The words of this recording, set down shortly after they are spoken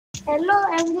Hello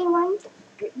everyone.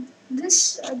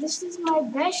 This is my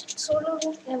best solo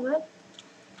win ever.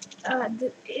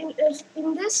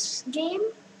 In this game,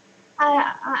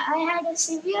 I had a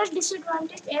severe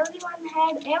disadvantage. Everyone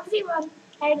had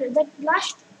the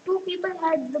last two people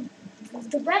had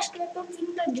the best weapons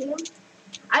in the game.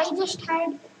 I just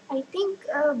had, I think,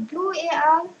 blue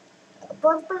AR,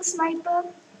 purple sniper,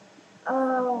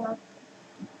 uh,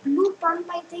 blue pump,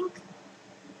 I think,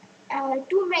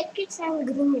 two medkits and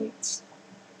grenades.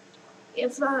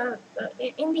 If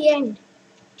in the end.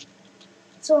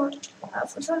 So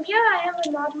here I have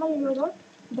a normal loadout,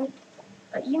 but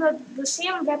the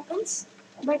same weapons,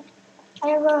 but I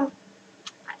have a,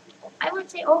 I would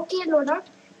say, okay loadout,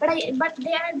 but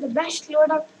they are the best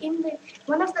loadout in the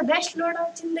one of the best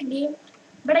loadouts in the game.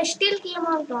 But I still came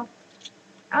on top.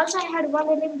 Also, I had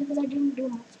 1 because I didn't do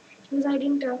much, because I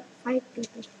didn't fight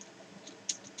people.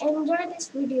 Enjoy this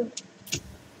video.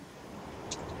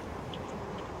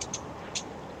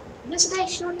 This guy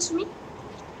shoots me.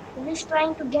 Just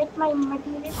trying to get my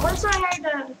material. Also, I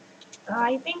had,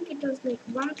 I think it was like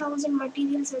 1000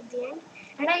 materials at the end,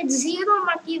 and I had 0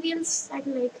 materials at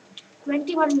like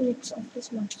 21 minutes of this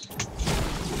match.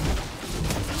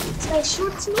 This guy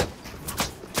shoots me.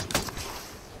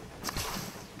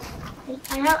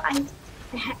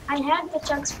 I had the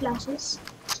chug splashes.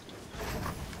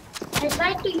 I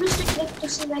tried to use the trick to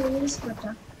see my ways, but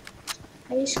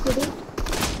I just couldn't.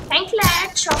 Thankfully, I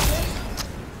had chocolate.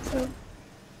 So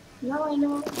now I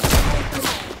know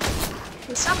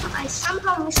I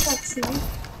somehow missed that snipe.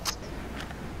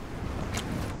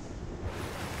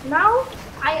 Now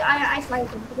I fight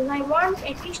him because I want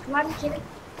at least 1 kill,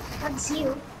 not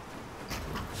 0.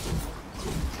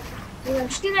 We are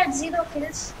still at 0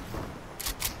 kills.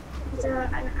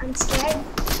 I'm scared.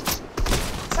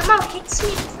 Somehow hits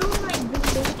me through my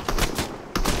building.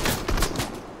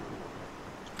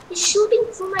 He's shooting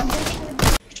through my building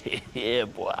with Yeah,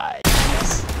 boy. I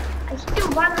hit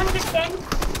him 110.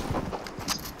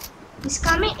 He's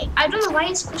coming. I don't know why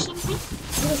he's pushing me.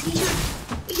 Because he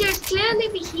should clearly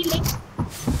be healing.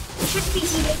 He should be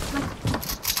healing, but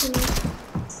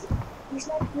he's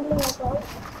not healing at all.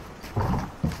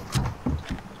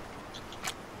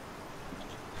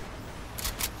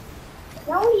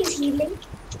 Now he's healing.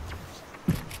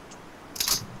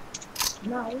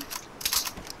 Now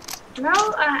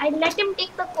I let him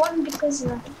take the phone because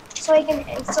so he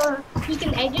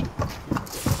can edit.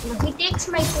 He takes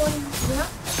my phone here.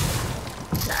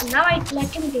 Now I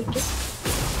let him take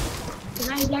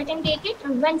it.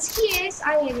 And once he is,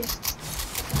 I edit.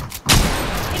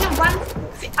 Not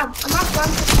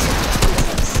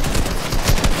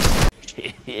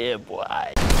 156. Yeah,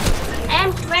 boy.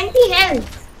 And 20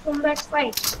 health from that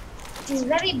fight, which is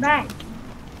very bad.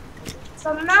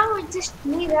 So now it's just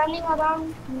me running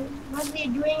around, not really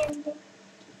doing anything.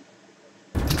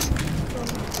 So,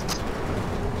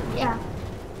 yeah.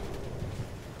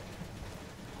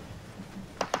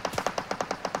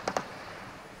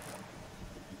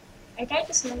 I tried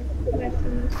to snipe, but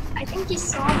I think he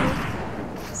saw me.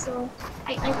 So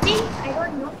I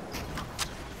don't know.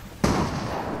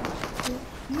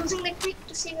 Using the trick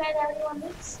to see where everyone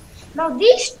is. Now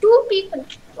these two people,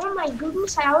 oh my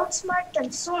goodness, I outsmart them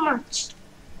so much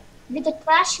with a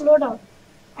trash loadout,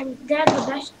 and they're the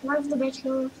best, one of the best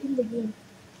loadouts in the game.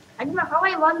 I don't know how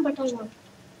I won, but I won.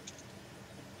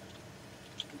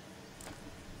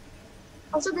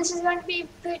 Also, this is going to be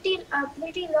pretty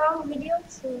long video,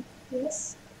 so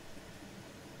yes,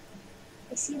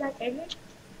 I see that edit.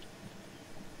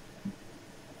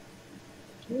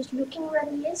 He's looking where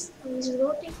he is, and he's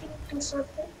rotating to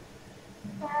circle.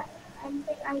 I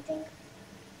think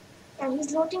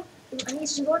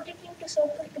he's rotating to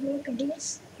circle to make a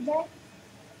base there.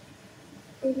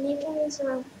 He's making his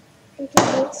pretty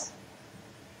base.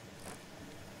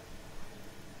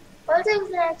 Also, if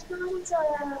the explosions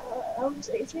are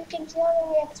if you can hear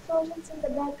any explosions in the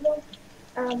background,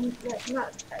 I'm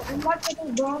not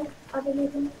getting bombed or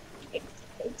anything.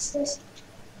 It's just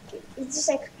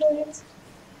explosions.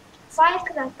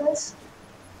 Firecrackers.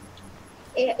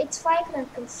 It's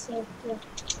firecrackers. So yeah.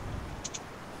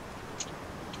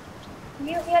 Do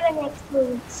you hear any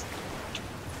explosions?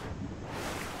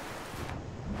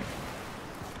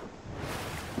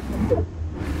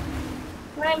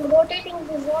 I'm rotating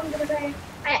the zone because I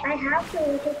have to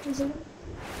rotate the zone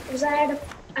because I had a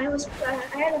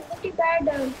pretty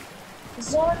bad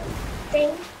zone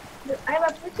thing. I have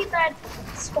a pretty bad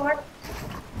spot,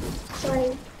 so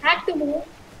I had to move.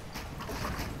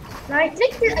 Now I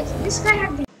think this guy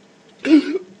had the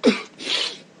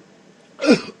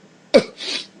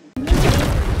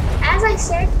as I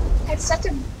said, had such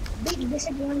a big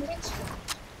disadvantage.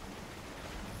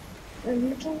 I'm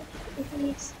looking if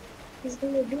he's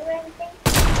going to do anything.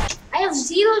 I have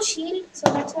 0 shield,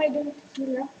 so that's why I didn't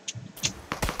heal up.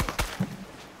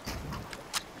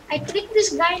 I tricked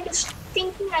this guy into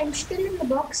thinking I'm still in the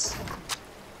box.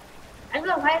 I don't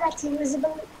know why that's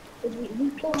invisible. We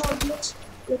play more glitch.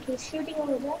 Like he's shooting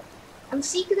over there. I'm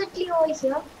secretly over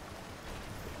here.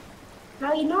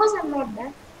 Now he knows I'm not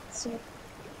there. So,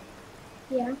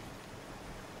 yeah.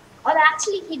 Or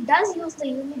actually, he does use the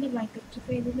UV beam, I think, if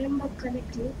I remember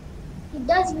correctly. He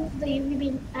does use the UV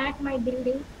beam at my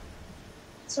building.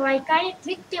 So I kind of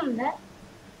tricked him there.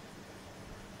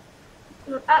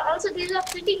 Also, these are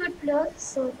pretty good players,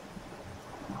 so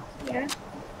yeah.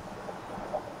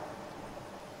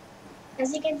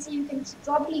 As you can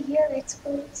probably hear the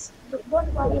explosions.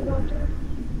 Don't worry about it.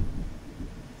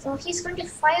 So he's going to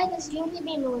fire this UV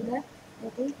beam over there, I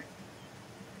think.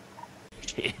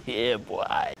 Yeah,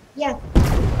 boy. Yeah,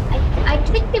 I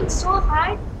tricked him so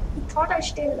hard, he thought I was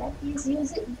still there. He's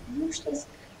used his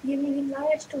UV beam. Now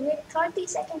he has to wait 30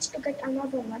 seconds to get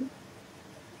another one.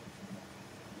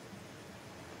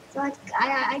 So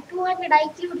I 200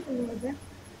 IQ'd him over there.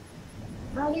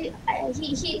 Now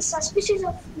he's suspicious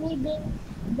of me being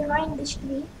behind this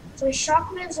tree. So his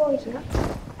shockwave's over here.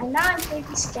 And now I'm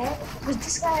pretty scared because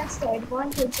this guy has the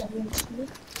advantage against me.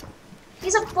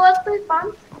 He's a purple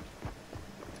pump.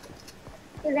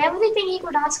 He's everything he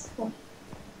could ask for.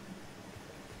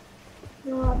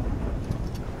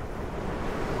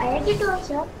 I edit over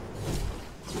here.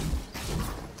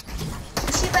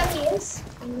 You see where he is?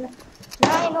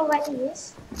 Now I know where he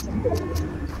is.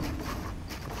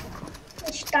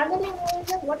 He's tunneling over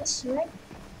here. What a sweat.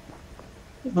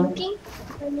 He's looking.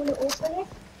 I'm going to open it.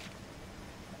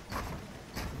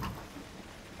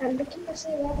 I'm looking to see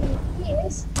where he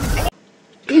is.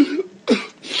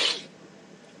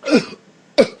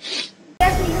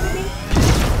 There's the UV.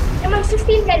 I'm on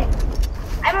 15 health.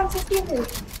 I'm on 15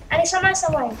 health. And I somehow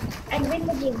survive and win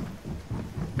the game.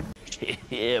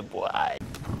 Yeah, boy.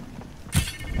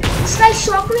 This guy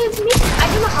shockwaves me.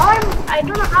 I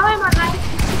don't know how I'm alive.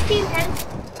 15 health.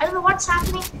 I don't know what's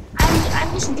happening.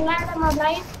 I'm just glad I'm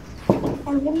alive.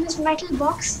 I'm in this metal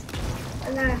box.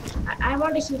 And I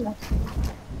want to heal up.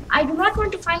 I do not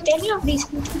want to fight any of these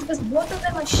people because both of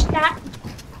them are stacked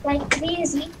like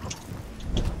crazy.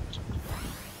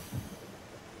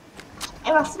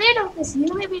 I'm afraid of this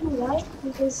UV beam guy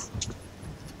because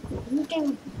he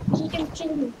can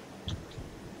kill me.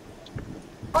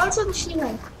 Also the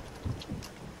She-Hulk.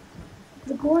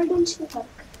 The golden She-Hulk.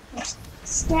 I'm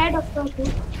scared of her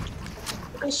too.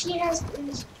 Because she has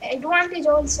advantage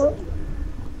also.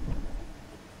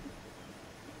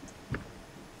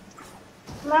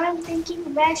 Now I'm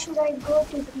thinking where should I go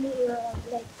to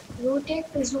like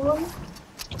rotate the zone.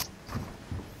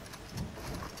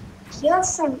 Here's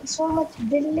so much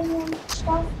building and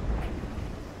stuff.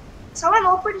 Someone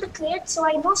opened the crate, so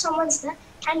I know someone's there,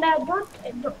 and I don't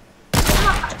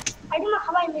know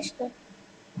how I missed that.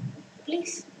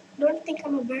 Please don't think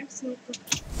I'm a bad sniper.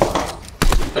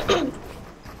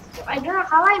 I don't know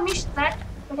how I missed that,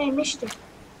 but I missed it.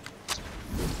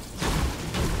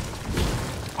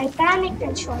 I panicked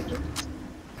and shot it.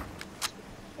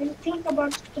 I didn't think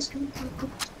about just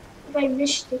if I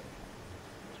missed it.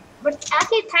 But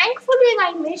actually, thankfully,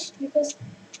 I missed because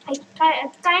I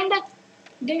kind of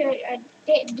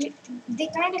they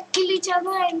kind of kill each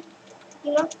other, and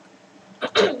you know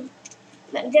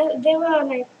they were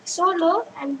like so low,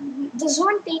 and the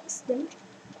zone takes them,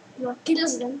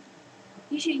 kills them.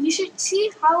 You should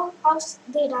see how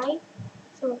they die.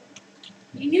 So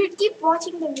you keep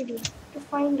watching the video to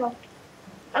find out.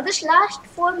 Now this last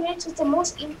 4 minutes was the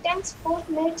most intense 4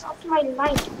 minutes of my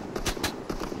life.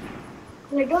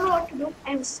 And I don't know what to do.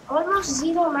 I have almost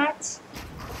 0 mats.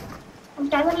 I'm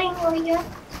tunneling over here.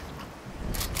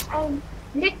 I'm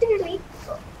literally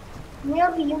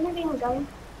near the UV beam guy.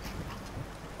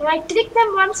 When I trick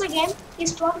them once again,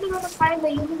 he's probably going to find the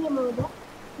UV beam over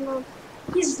there.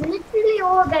 He's literally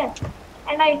over there.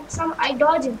 And I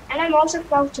dodge him. And I'm also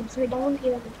crouching, so I don't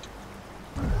hear him.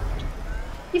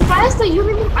 He fires the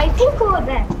UV beam, I think, over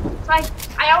there. So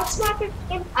I outsmarted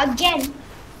him again.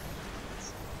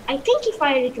 I think he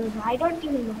fired it over. I don't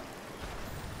even know.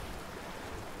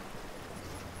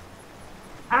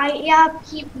 Yeah,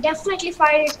 he definitely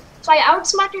fired it. So I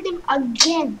outsmarted him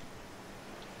again.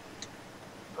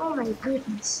 Oh my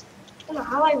goodness. I don't know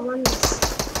how I won this.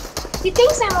 He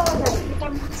thinks I'm over there, but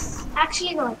I'm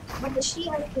actually not. But the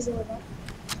She-Hulk is over there.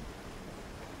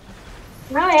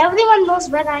 Now everyone knows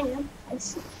where I am.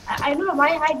 I don't know why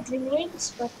I had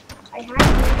grenades, but I had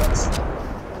grenades.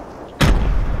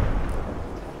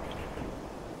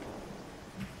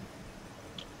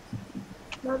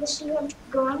 Now the shield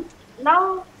gone.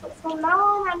 Now, from now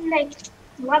on, I'm like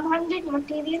 100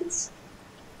 materials.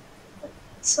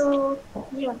 So,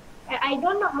 yeah. I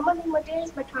don't know how many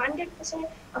materials, but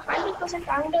 100%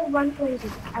 under 120,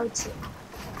 I would say.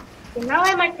 Okay, now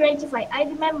I'm at 25. I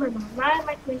remember now. Now I'm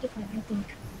at 25, I think.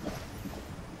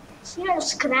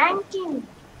 Here's cranking.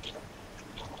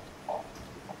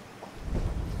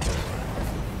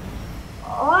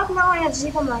 Or now I have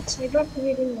 0 marks. I don't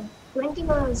really know.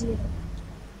 21 or 0.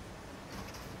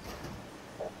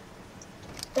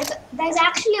 There's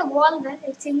actually a wall there.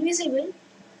 It's invisible.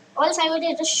 Else I would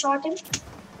have just shot him.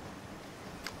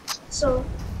 So,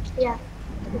 yeah.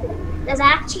 There's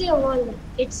actually a wall there.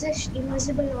 It's just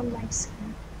invisible on my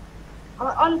screen.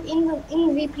 Or in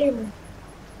replay mode.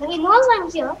 Now he knows I'm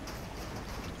here.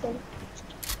 So,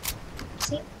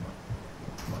 see?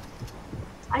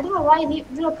 I don't know why.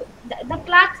 Look, the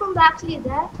platform's actually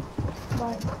there.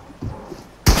 But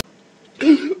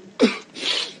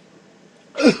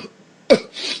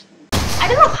I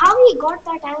don't know how he got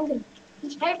that angle. He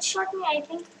headshot me, I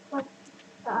think. But,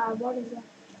 what is that?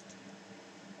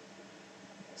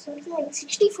 Something like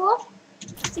 64?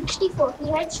 64. He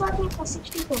headshot me for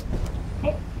 64.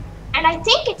 Right? And I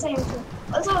think it's a headshot.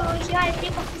 Also, over here I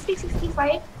take a 50-50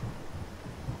 fight.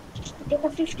 I take a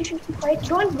 50-50 fight.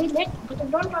 Don't win it,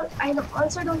 but I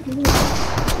also don't lose.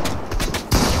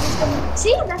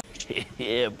 See, that's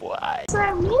Yeah, boy. what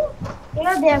I mean. You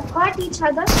know, they have caught each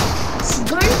other. It's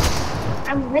good.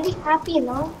 I'm very happy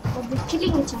now that they're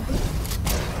killing each other.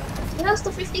 Here's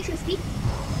the 50-50.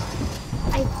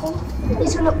 I think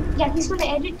he's gonna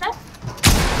edit that.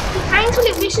 He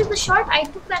thankfully misses the shot. I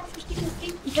took that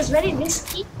 50-50. It was very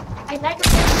risky. I tried to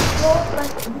go, but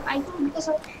I think because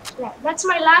of that's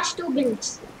my last 2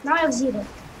 builds. Now I have 0.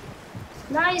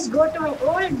 Now I just go to my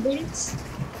old builds.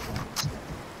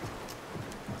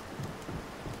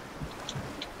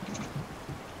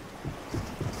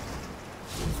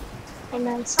 And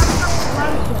then somehow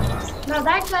around here. Now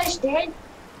that guy is dead.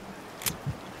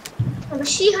 And the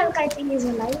She-Hulk I think is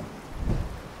alive.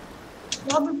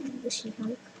 Probably the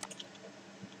She-Hulk.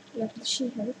 Yep, the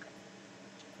She-Hulk.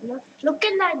 You know, look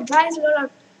at that, guys.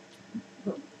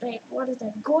 Like, what is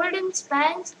that? Golden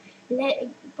spans,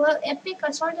 epic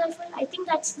assault rifle. I think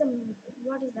that's the,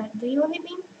 what is that? The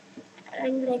unibeam.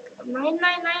 And like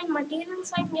 999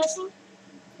 materials, I'm guessing.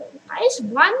 I just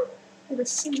won with a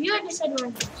severe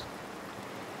disadvantage.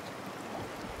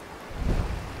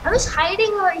 I was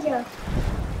hiding over here.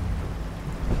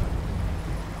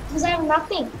 Because I have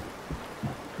nothing.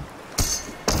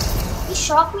 He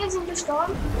shocked me into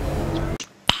storm.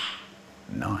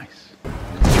 Nice.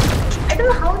 I don't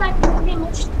know how that totally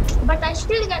missed, but I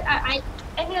still get.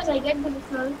 Anyways, I get the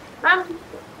victory.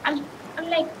 I'm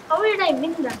like, how did I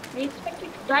win that? I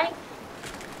expected to die.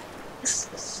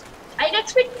 I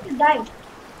expected to die,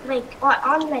 like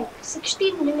on like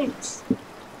 16 minutes.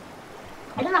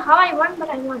 I don't know how I won, but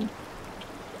I won.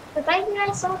 So thank you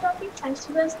guys so much. I'll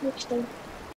see you guys next time.